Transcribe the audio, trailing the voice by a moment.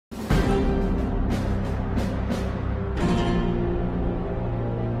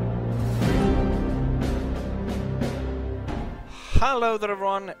Hello there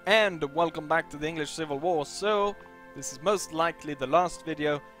everyone, and welcome back to the English Civil War. So, this is most likely the last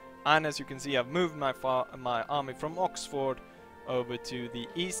video, and as you can see I've moved my army from Oxford over to the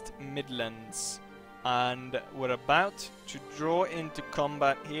East Midlands. And we're about to draw into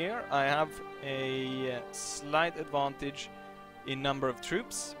combat here. I have a slight advantage in number of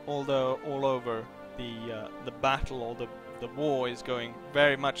troops, although all over the battle or the war is going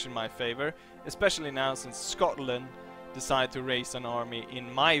very much in my favor, especially now since Scotland decide to raise an army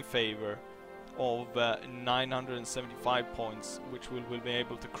in my favor of 975 points, which will be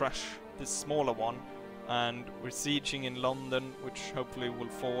able to crush this smaller one. And we're sieging in London, which hopefully will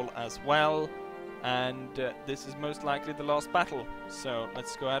fall as well. And this is most likely the last battle. So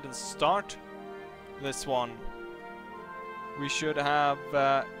let's go ahead and start this one. We should have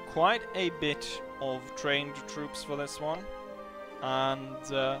quite a bit of trained troops for this one. And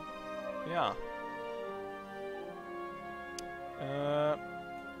yeah.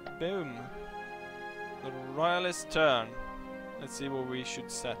 Boom. The royalist turn. Let's see what we should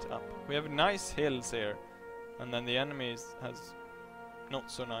set up. We have nice hills here, and then the enemy has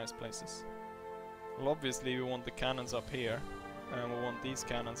not so nice places. Well, obviously we want the cannons up here, and we want these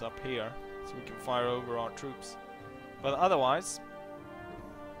cannons up here, so we can fire over our troops. But otherwise,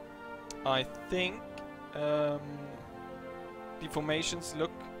 I think the formations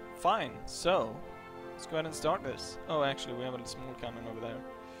look fine. So let's go ahead and start this. Oh, actually, we have a small cannon over there.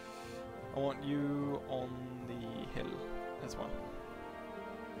 I want you on the hill as well.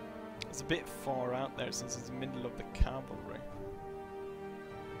 It's a bit far out there since it's the middle of the cavalry.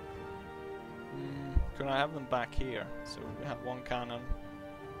 Can I have them back here? So we have one cannon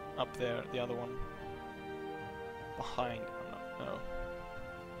up there, the other one behind. Oh, no.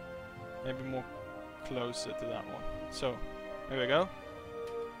 Maybe more closer to that one. So, here we go.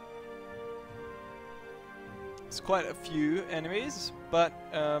 It's quite a few enemies, but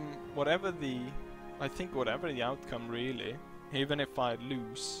whatever the outcome really, even if I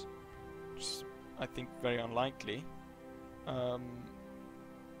lose, which is, I think, very unlikely. Oh,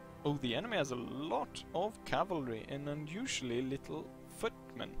 the enemy has a lot of cavalry and unusually little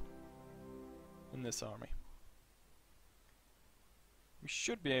footmen in this army. We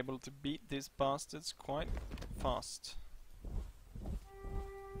should be able to beat these bastards quite fast.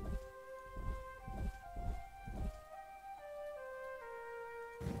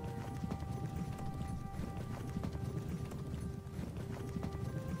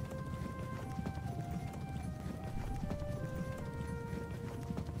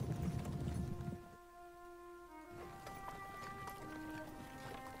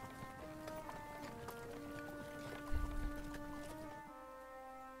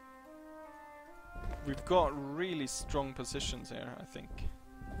 We've got really strong positions here, I think.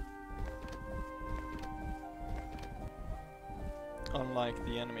 Unlike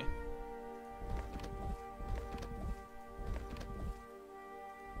the enemy.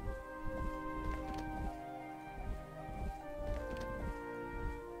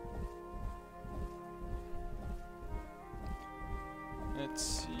 Let's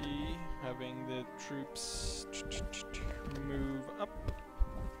see, having the troops move up.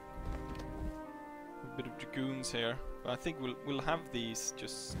 Bit of dragoons here, but I think we'll have these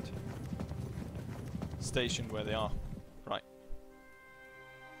just stationed where they are. Right.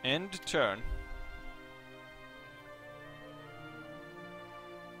 End turn.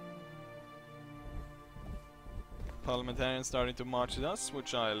 Parliamentarians starting to march at us,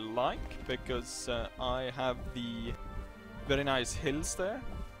 which I like because I have the very nice hills there.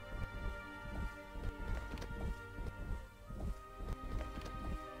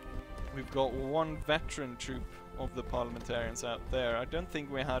 We've got one veteran troop of the parliamentarians out there. I don't think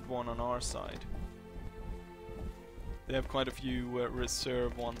we had one on our side. They have quite a few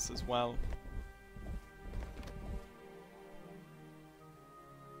reserve ones as well.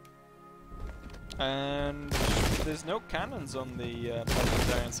 And there's no cannons on the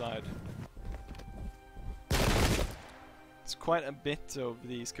parliamentarian side. It's quite a bit of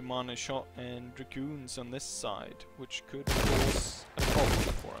these commander shot and dragoons on this side, which could cause a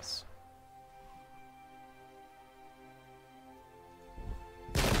problem for us.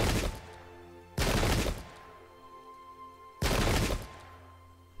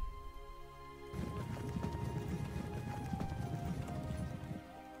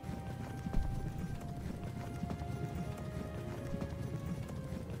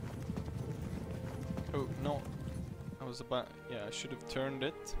 Oh, no. Yeah, I should have turned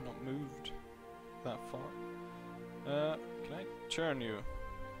it, not moved that far. Can I turn you?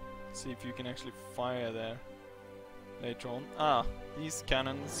 See if you can actually fire there later on. Ah, these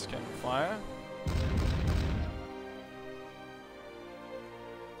cannons can fire.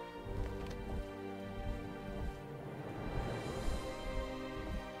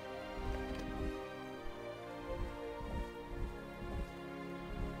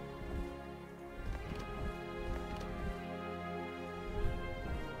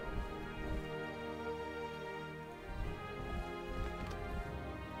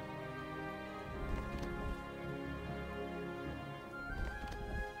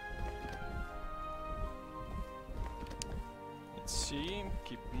 see.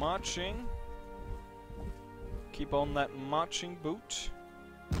 Keep marching. Keep on that marching boot.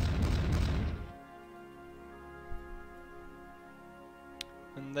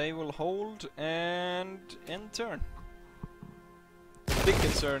 And they will hold and end turn. Big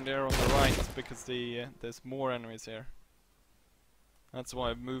concern there on the right because there's more enemies here. That's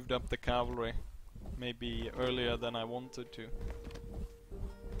why I've moved up the cavalry. Maybe earlier than I wanted to.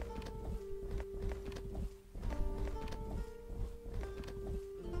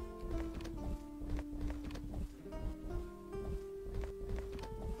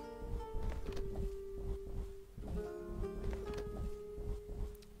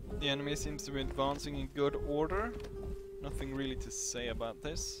 The enemy seems to be advancing in good order. Nothing really to say about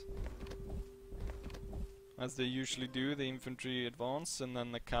this. As they usually do, the infantry advance and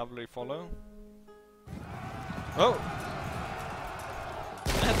then the cavalry follow. Oh!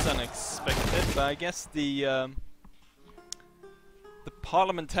 That's unexpected, but I guess the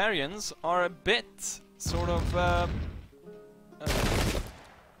parliamentarians are a bit sort of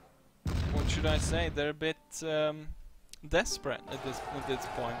what should I say? They're a bit desperate at this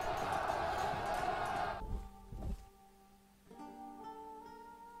point.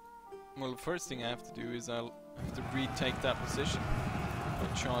 Well, the first thing I have to do is I'll have to retake that position by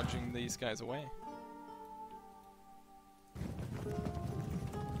charging these guys away.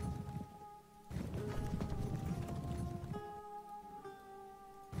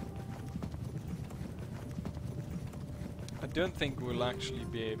 I don't think we'll actually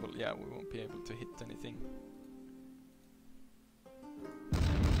be able... yeah, we won't be able to hit anything.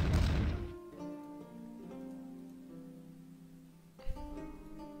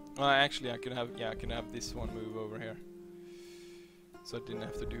 Well, actually, I could have this one move over here, so I didn't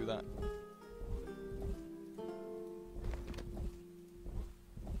have to do that.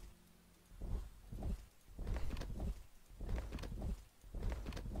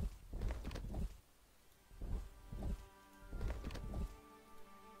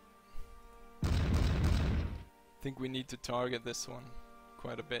 I think we need to target this one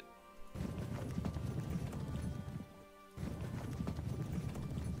quite a bit.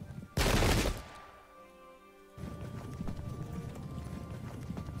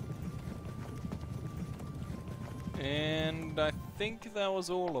 And I think that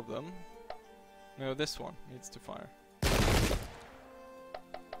was all of them. No, this one needs to fire.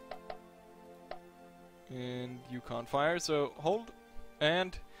 And you can't fire, so hold.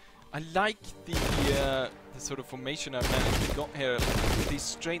 And I like the sort of formation I've managed to got here. With this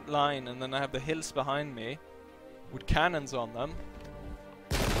straight line, and then I have the hills behind me with cannons on them.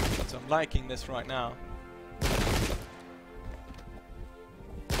 So I'm liking this right now.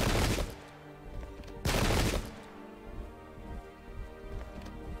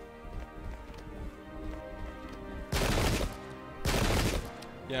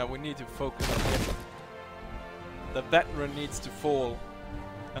 Yeah, we need to focus on him. The veteran needs to fall.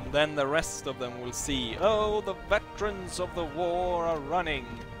 And then the rest of them will see, oh, the veterans of the war are running.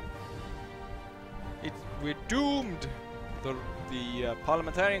 We're doomed. The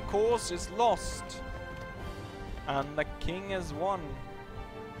parliamentarian cause is lost. And the king has won.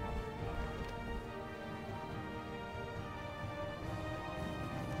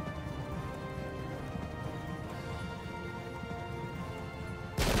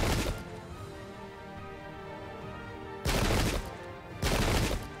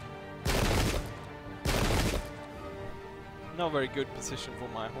 Not very good position for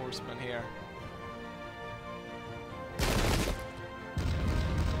my horsemen here.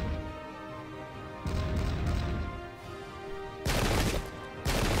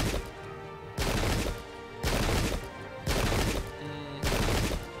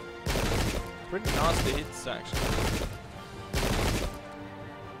 Pretty nasty hits actually.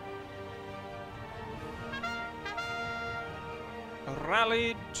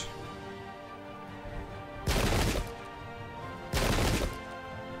 Rallied.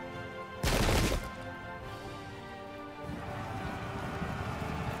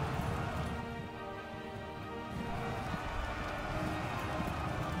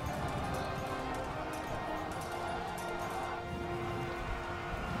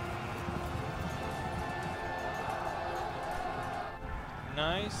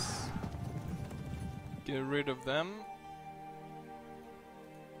 Nice. Get rid of them.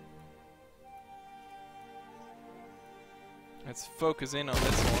 Let's focus in on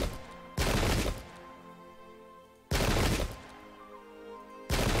this one.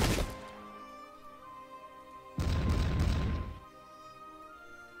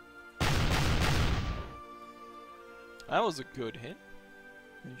 That was a good hit.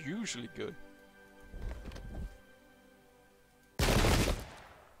 Usually good.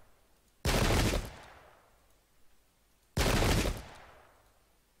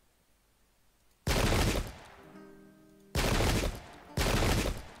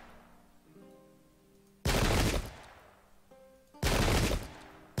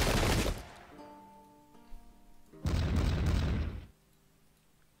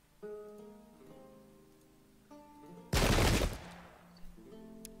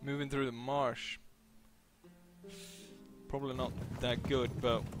 Moving through the marsh. Probably not that good,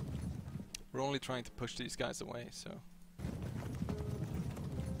 but we're only trying to push these guys away, so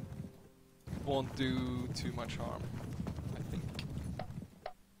won't do too much harm, I think.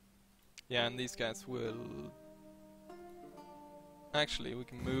 Yeah, and these guys will... Actually, we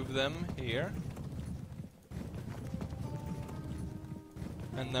can move them here.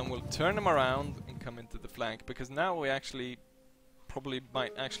 And then we'll turn them around and come into the flank, because now we actually probably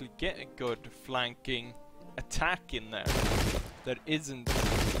might actually get a good flanking attack in there that isn't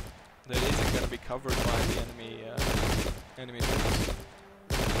going to be covered by the enemy troops.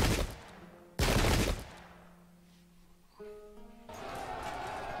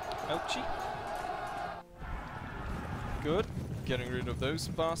 Ouchie. Good. Getting rid of those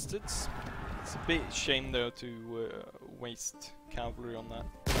bastards. It's a bit shame though to waste cavalry on that.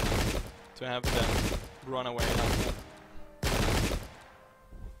 To have them run away like that.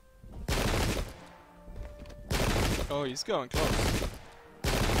 Oh, he's going close.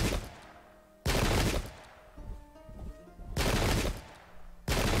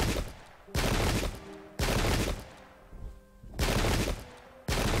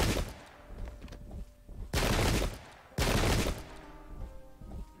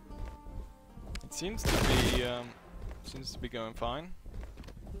 It seems to be going fine.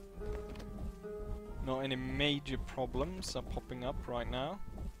 Not any major problems are popping up right now.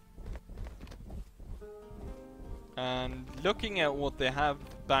 And looking at what they have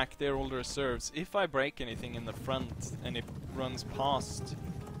back there, all the reserves, if I break anything in the front and it runs past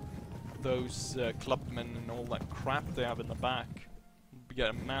those clubmen and all that crap they have in the back, we get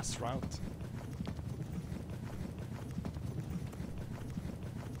a mass rout.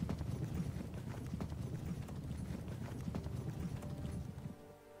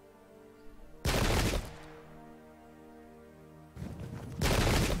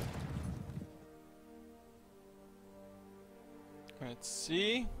 Let's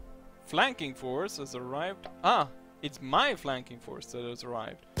see. Flanking force has arrived. Ah, it's my flanking force that has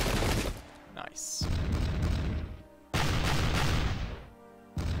arrived. Nice.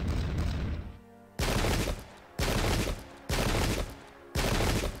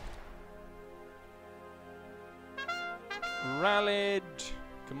 Rallied.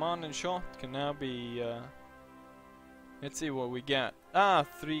 Command and shot can now be... let's see what we get. Ah,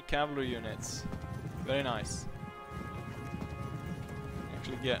 3 cavalry units. Very nice.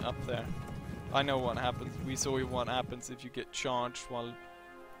 Actually get up there. I know what happens. We saw what happens if you get charged while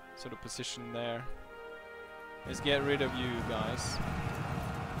sort of positioned there. Let's get rid of you guys.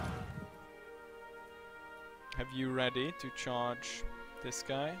 Have you ready to charge this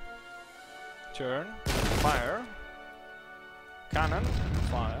guy? Turn. Fire. Cannon.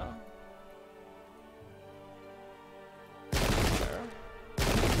 Fire. Fire.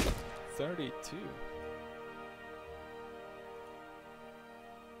 32.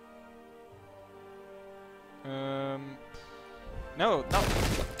 No,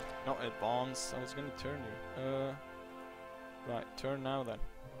 not advance. I was gonna turn you. Right, turn now then.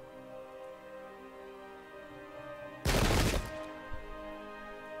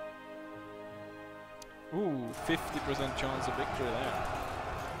 Ooh, 50% chance of victory there.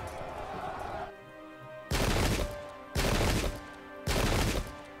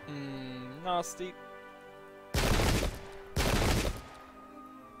 Nasty.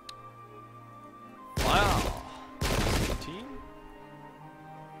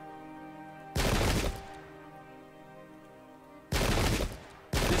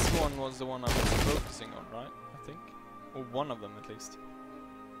 Was the one I was focusing on, right? I think, or one of them at least.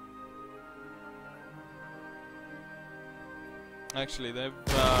 Actually, they've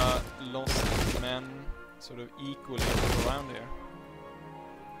lost men sort of equally all around here.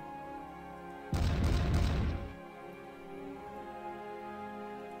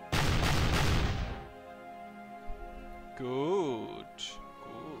 Good,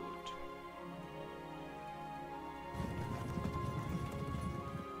 good.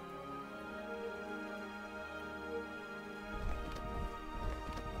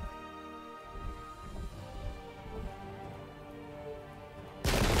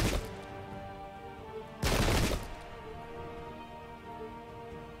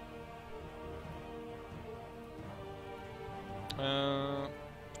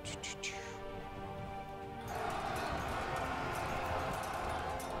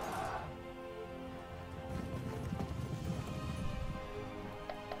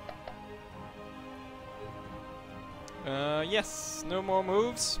 Yes, no more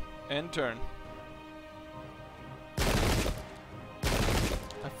moves, and turn. I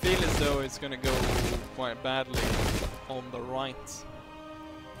feel as though it's gonna go quite badly on the right.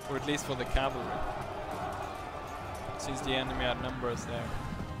 Or at least for the cavalry. Since the enemy outnumber us there.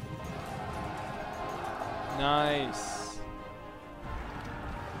 Nice.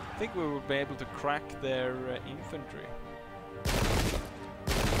 I think we will be able to crack their infantry.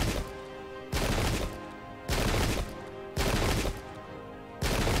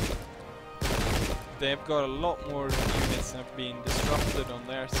 They've got a lot more units that have been disrupted on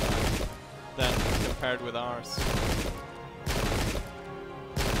their side than compared with ours.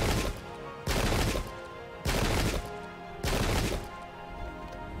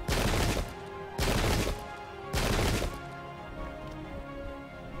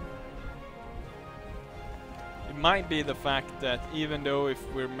 It might be the fact that even though if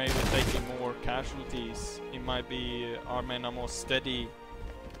we're maybe taking more casualties, it might be our men are more steady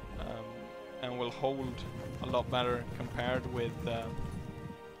and will hold a lot better compared with the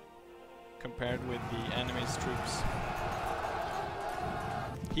enemy's troops.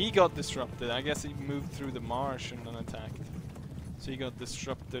 He got disrupted. I guess he moved through the marsh and then attacked. So he got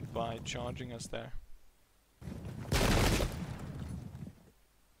disrupted by charging us there.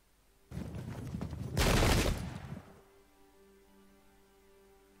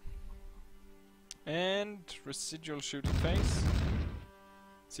 And residual shooting phase.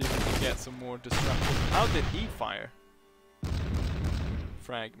 See if we can get some more disruption. How did he fire?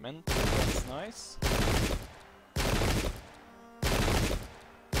 Fragment, that's nice.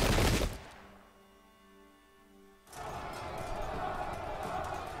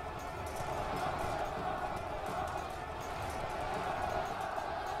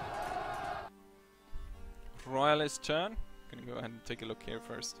 Royalist turn. Gonna go ahead and take a look here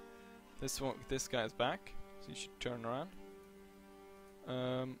first. This guy's back, so you should turn around.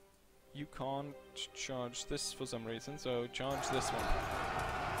 You can't charge this for some reason, so charge this one.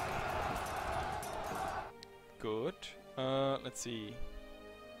 Good. Let's see.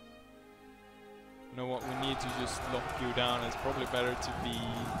 You know what? We need to just lock you down. It's probably better to be.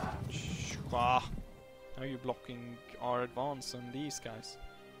 How are you blocking our advance on these guys?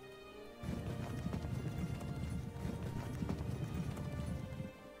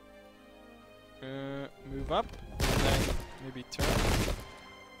 Move up, and then maybe turn.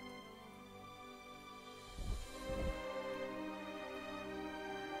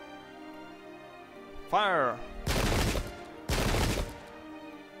 Fire!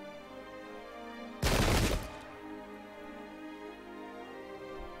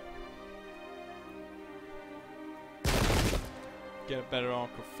 Get a better arc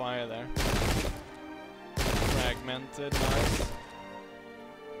of fire there. Fragmented, nice.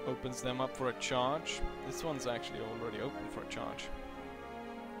 Opens them up for a charge. This one's actually already open for a charge.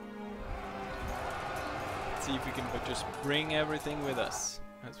 Let's see if we can just bring everything with us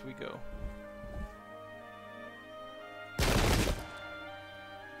as we go.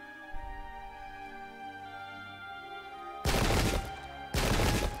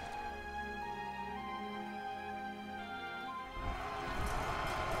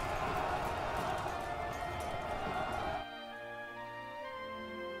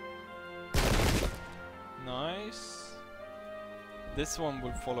 Nice. This one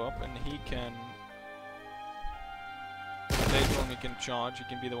will follow up and he can... Later on he can charge, he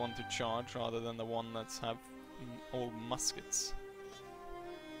can be the one to charge rather than the one that's have all muskets.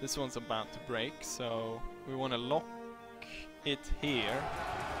 This one's about to break, so we want to lock it here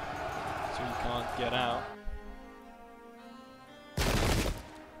so he can't get out.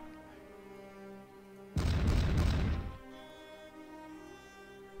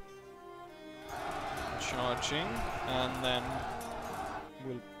 Charging, and then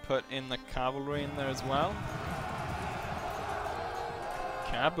we'll put in the cavalry in there as well.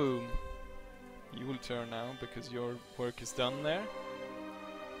 Kaboom! You will turn now because your work is done there.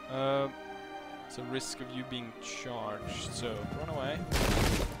 It's a risk of you being charged, so run away.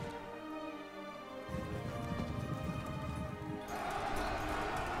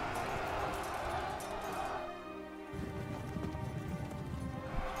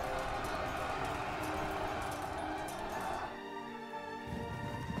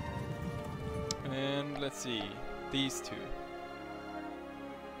 And let's see, these two.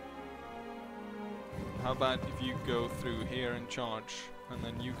 How about if you go through here and charge, and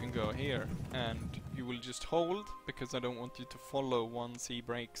then you can go here, and you will just hold, because I don't want you to follow once he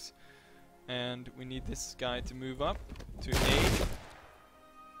breaks. And we need this guy to move up to aid.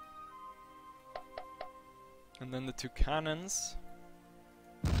 And then the two cannons.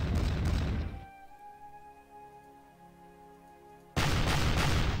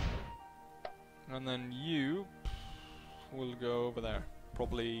 And then you will go over there.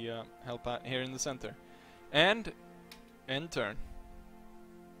 Probably help out here in the center. And end turn.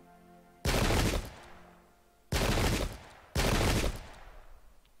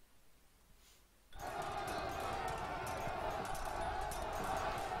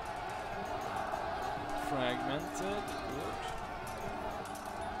 fragmented. Good.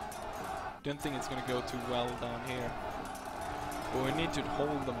 Don't think it's gonna go too well down here. But we need to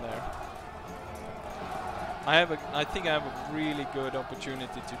hold them there. I think I have a really good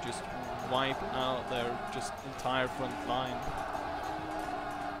opportunity to just wipe out their just entire front line.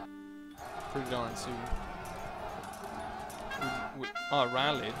 Pretty darn soon.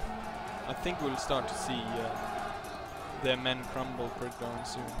 Rallied. I think we'll start to see their men crumble pretty darn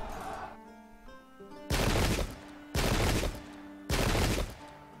soon.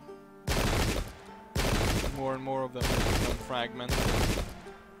 More and more of them will become fragmented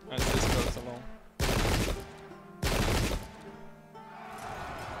as this goes along.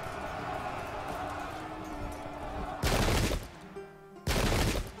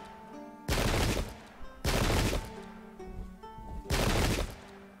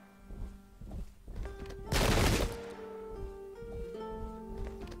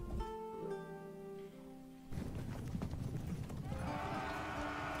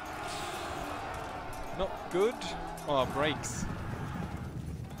 Not good. Oh, brakes.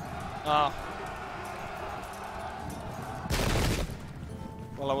 Ah.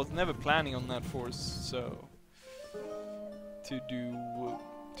 Well, I was never planning on that force, so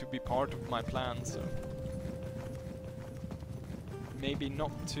to be part of my plan, so maybe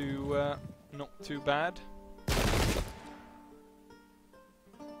not too bad.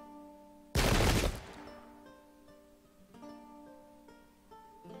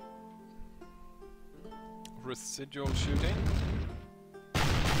 Residual shooting.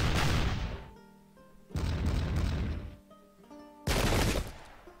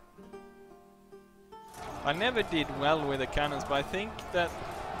 I never did well with the cannons, but I think that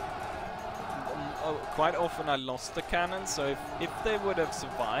quite often I lost the cannons, so if they would have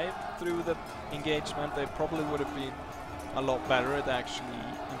survived through the engagement, they probably would have been a lot better at actually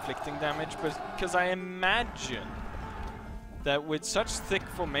inflicting damage, because I imagine that with such thick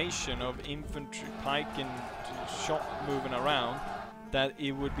formation of infantry, pike and shot moving around, that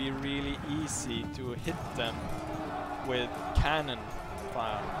it would be really easy to hit them with cannon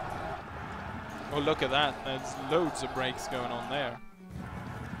fire. Oh, look at that, there's loads of breaks going on there.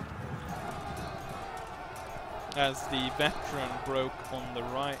 As the veteran broke on the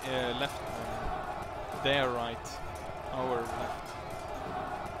right, left, their right, our left.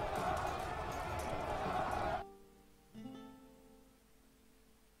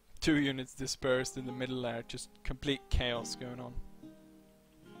 Two units dispersed in the middle there, just complete chaos going on.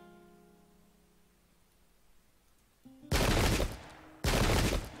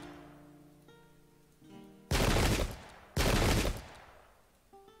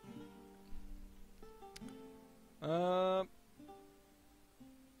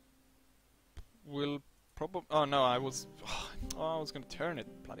 We'll probably. Oh no, I was gonna turn it.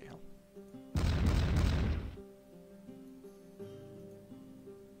 Bloody hell.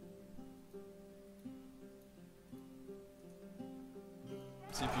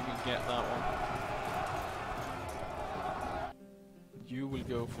 See if you can get that one. You will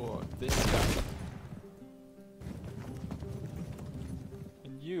go for this guy.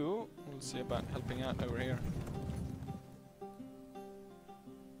 And you will see about helping out over here.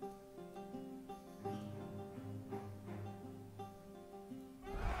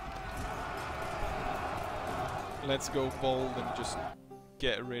 Let's go bold and just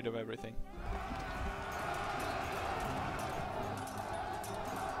get rid of everything.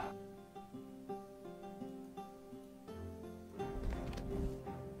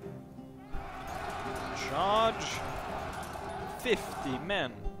 Charge! 50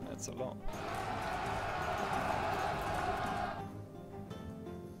 men. That's a lot.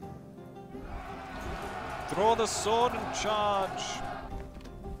 Draw the sword and charge!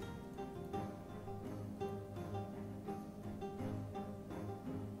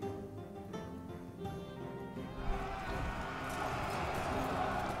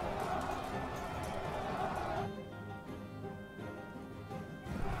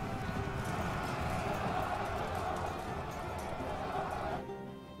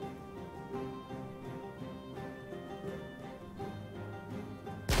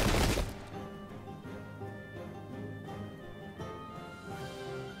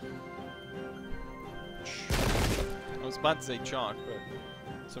 I was about to say charge,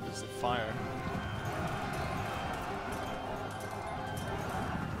 but somebody said fire.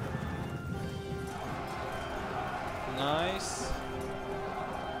 Nice.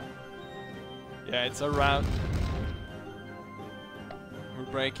 Yeah, it's a rout. We're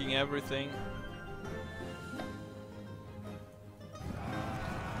breaking everything.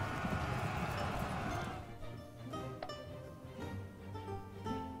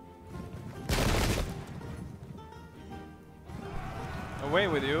 Away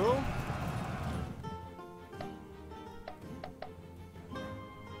with you.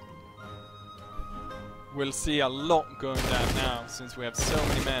 We'll see a lot going down now since we have so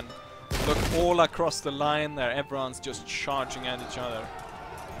many men. Look, all across the line there, everyone's just charging at each other.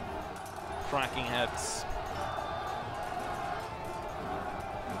 Cracking heads.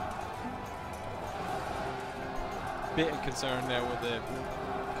 Bit of concern there with the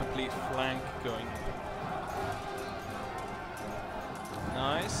complete flank going.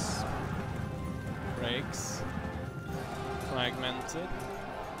 Nice. Breaks. Fragmented.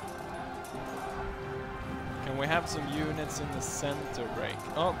 Can we have some units in the center break?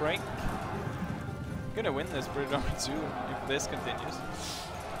 Oh, break. Gonna win this pretty darn soon if this continues.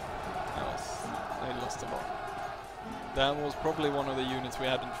 They lost a lot. That was probably one of the units we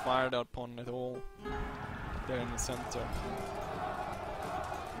hadn't fired upon at all. There in the center.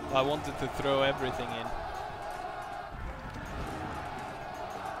 I wanted to throw everything in.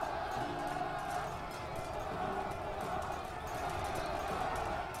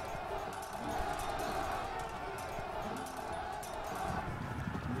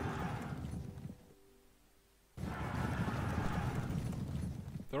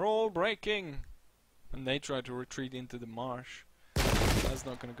 They're all breaking! And they try to retreat into the marsh. That's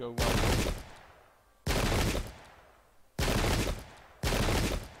not gonna go well.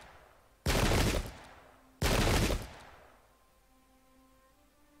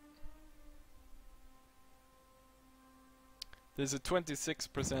 There's a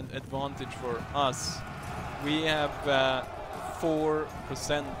 26% advantage for us. We have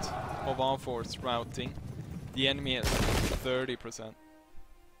 4% of our force routing. The enemy has 30%.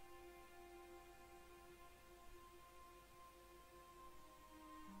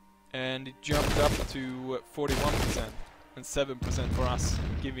 And it jumped up to 41% and 7% for us,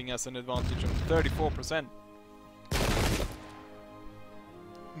 giving us an advantage of 34%.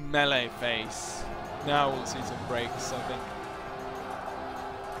 Melee phase. Now we'll see some breaks, I think.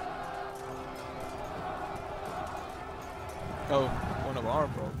 Oh, one of our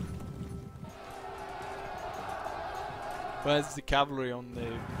broke. But it's the cavalry on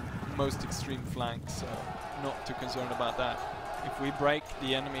the most extreme flank, so not too concerned about that. If we break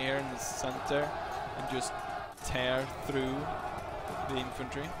the enemy here in the center and just tear through the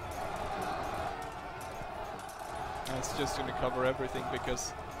infantry, that's just going to cover everything,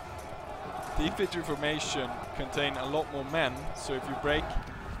 because the infantry formation contain a lot more men, so if you break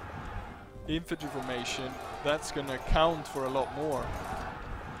the infantry formation, that's going to count for a lot more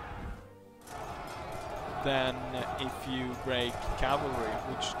than if you break cavalry,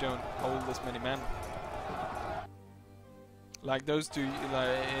 which don't hold as many men. Like those two, like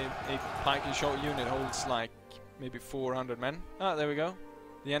a Pike and shot unit holds like maybe 400 men. Ah, there we go.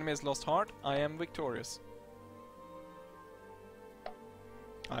 The enemy has lost heart. I am victorious.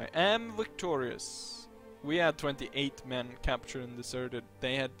 I am victorious. We had 28 men captured and deserted.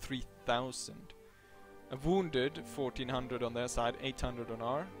 They had 3,000. Wounded 1,400 on their side, 800 on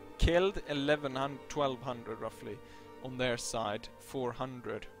our. Killed 1,200 roughly on their side,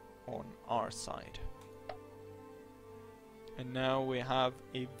 400 on our side. And now we have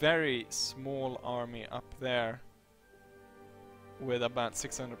a very small army up there with about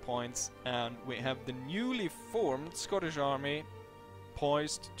 600 points, and we have the newly formed Scottish army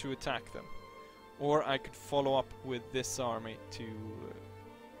poised to attack them. Or I could follow up with this army to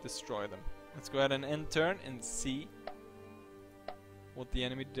destroy them. Let's go ahead and end turn and see what the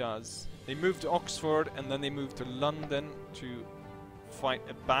enemy does. They move to Oxford and then they move to London to fight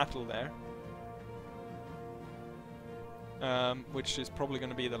a battle there. Which is probably going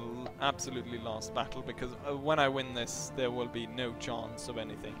to be the absolutely last battle, because when I win this there will be no chance of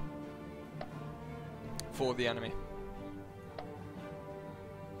anything for the enemy.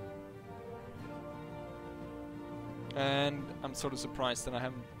 And I'm sort of surprised that I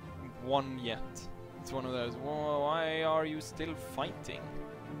haven't won yet. It's one of those, "Whoa, why are you still fighting?"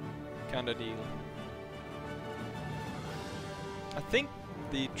 kind of deal. I think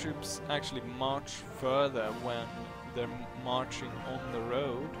the troops actually march further when they're marching on the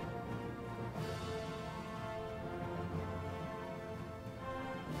road.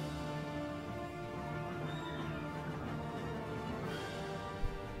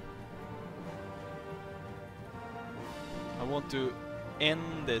 I want to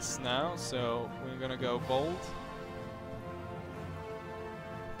end this now, so we're gonna go bold.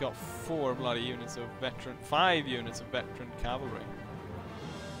 Got 4 bloody units of veteran, 5 units of veteran cavalry.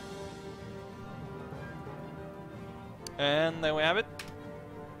 And there we have it.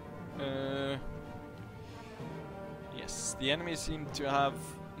 Yes, the enemy seem to have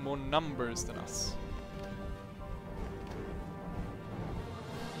more numbers than us.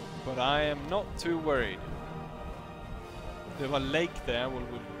 But I am not too worried. There's a lake there will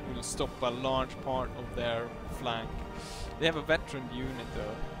stop a large part of their flank. They have a veteran unit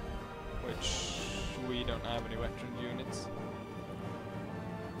though, which we don't have any veteran units.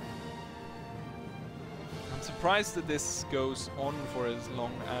 I'm surprised that this goes on for as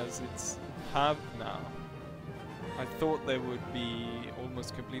long as it's have now. I thought they would be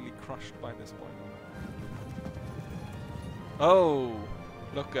almost completely crushed by this point. Oh,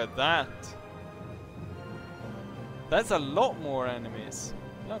 look at that. That's a lot more enemies.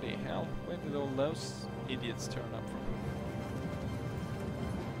 Bloody hell, where did all those idiots turn up from?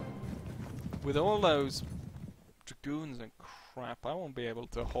 With all those dragoons and crap, I won't be able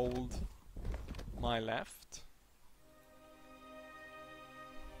to hold my left.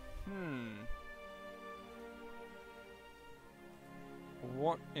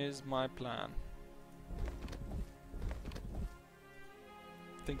 What is my plan?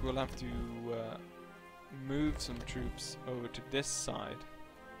 I think we'll have to move some troops over to this side.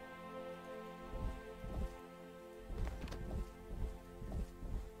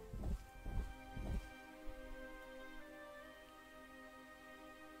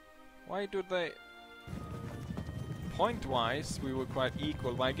 Why do they... Point-wise, we were quite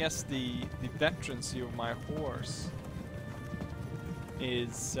equal, but I guess the veterancy of my horse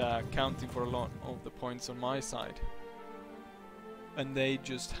is counting for a lot of the points on my side. And they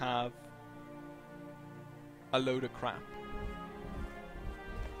just have a load of crap.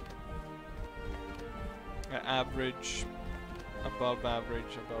 Average, above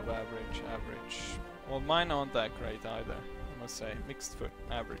average, above average, average. Well, mine aren't that great either, I must say. Mixed foot,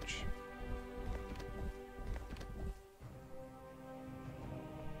 average.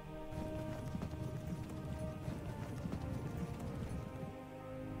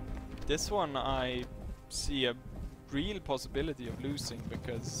 This one I see a real possibility of losing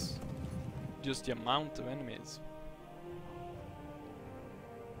because just the amount of enemies.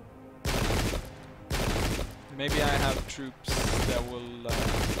 Maybe I have troops that will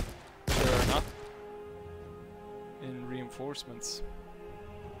turn up in reinforcements.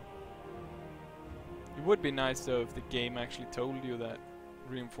 It would be nice though if the game actually told you that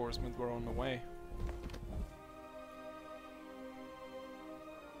reinforcements were on the way.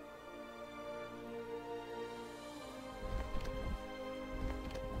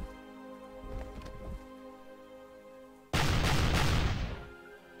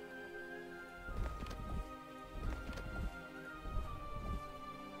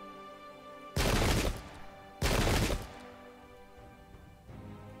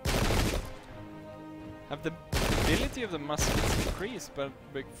 Have the ability of the muskets increased, but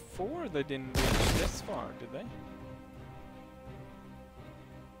before they didn't reach this far, did they?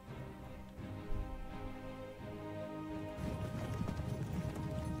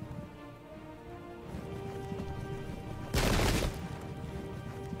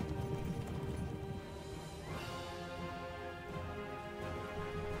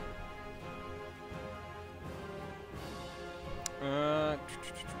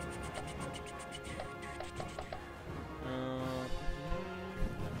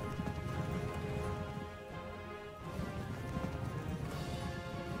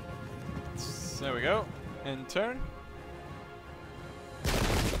 There we go. And turn.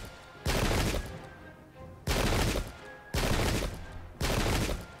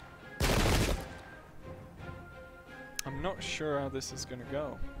 I'm not sure how this is gonna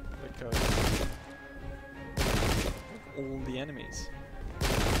go because of all the enemies.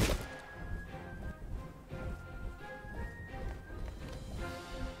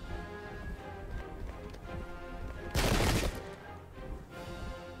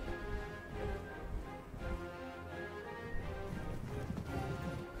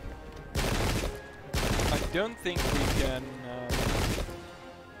 I don't think we can...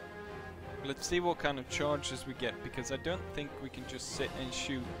 let's see what kind of charges we get, because I don't think we can just sit and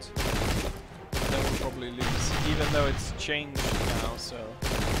shoot. Then we'll probably lose, even though it's changed now, so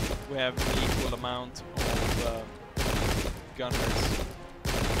we have an equal amount of gunners.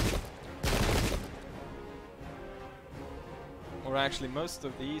 Or actually, most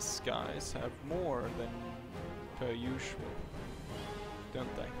of these guys have more than per usual,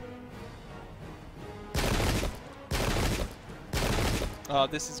 don't they? Oh,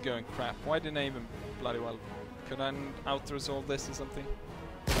 this is going crap. Why didn't I even bloody well... Could I out-resolve this or something?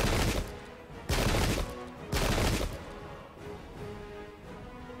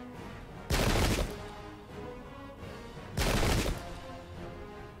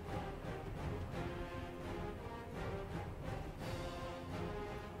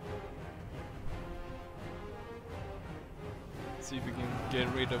 See if we can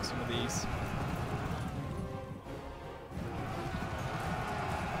get rid of some of these.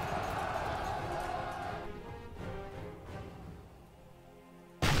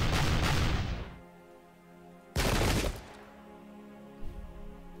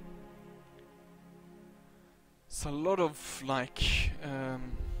 It's a lot of like a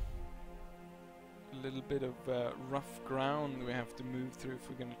little bit of rough ground we have to move through if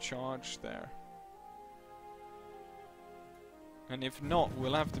we're gonna charge there. And if not,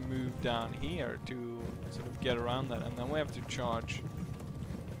 we'll have to move down here to sort of get around that, and then we have to charge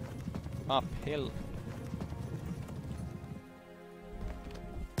uphill.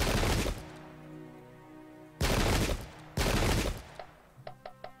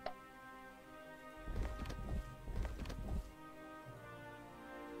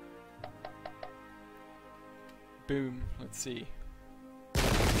 Boom, let's see.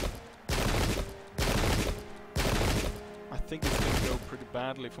 I think it's gonna go pretty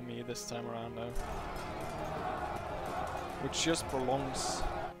badly for me this time around though. Which just prolongs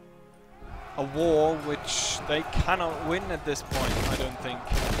a war which they cannot win at this point, I don't think,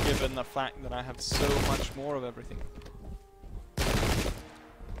 given the fact that I have so much more of everything.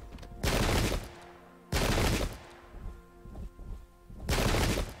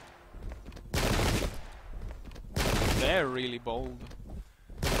 They're really bold.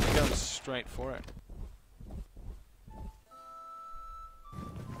 They're going straight for it.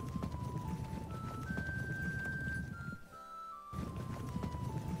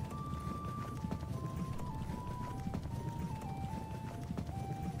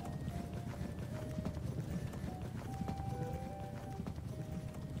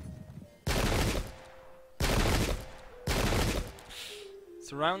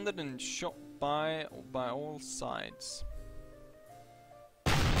 Surrounded and shot by all sides.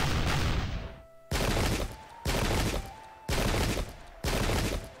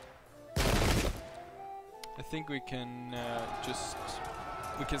 I think we can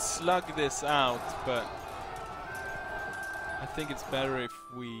we can slug this out, but I think it's better if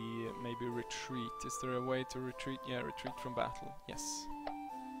we maybe retreat. Is there a way to retreat? Yeah, retreat from battle. Yes.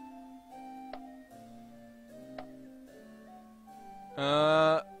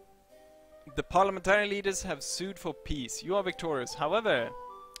 The parliamentary leaders have sued for peace. You are victorious. However,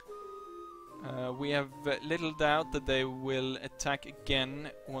 we have little doubt that they will attack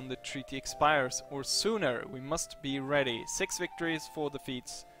again when the treaty expires, or sooner. We must be ready. 6 victories, 4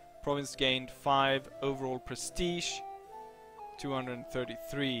 defeats. Province gained 5 overall prestige.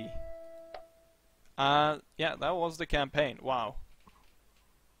 233. Yeah, that was the campaign. Wow.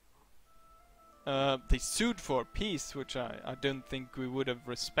 They sued for peace, which I don't think we would have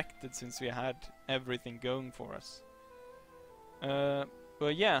respected since we had everything going for us.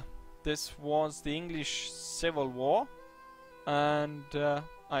 But yeah, this was the English Civil War, and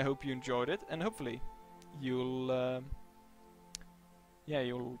I hope you enjoyed it, and hopefully you'll yeah,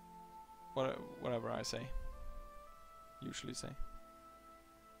 you'll whatever I say, usually say,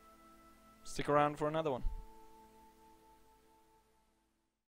 stick around for another one.